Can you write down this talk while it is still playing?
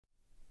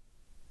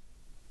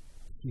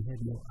She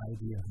had no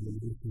idea how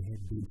long she had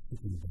been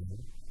sitting there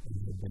in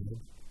her bed,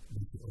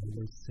 but she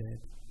always sat,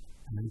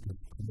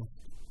 ankles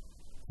crossed,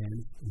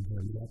 hands in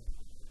her lap,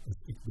 as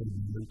if they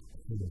weren't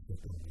full of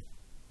it all.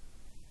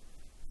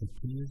 The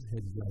tears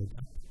had dried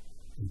up,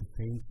 and the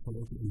faint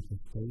salty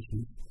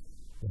infestations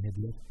they had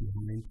left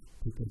behind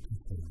tickled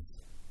her face.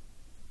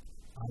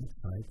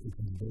 Outside it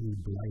was very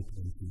bright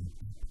when she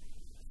looked up,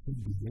 so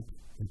bright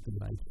that the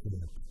light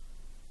flared.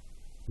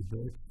 The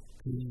birds'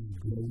 trees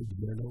glowed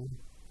yellow,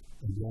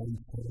 and one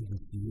fall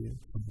this year,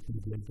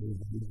 something like they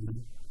were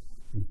using,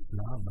 in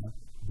flower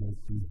that had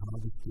been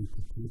harvesting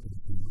potatoes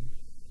now.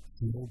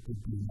 Smoke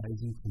would be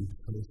rising from the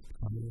first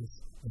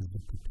fires as the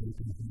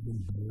potato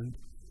horn burned,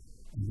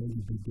 and when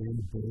he began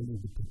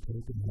burning the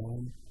potato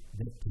horn,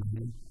 that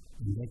time,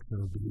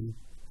 inexorably,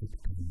 had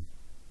come.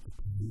 The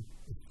time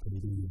is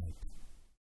fading light.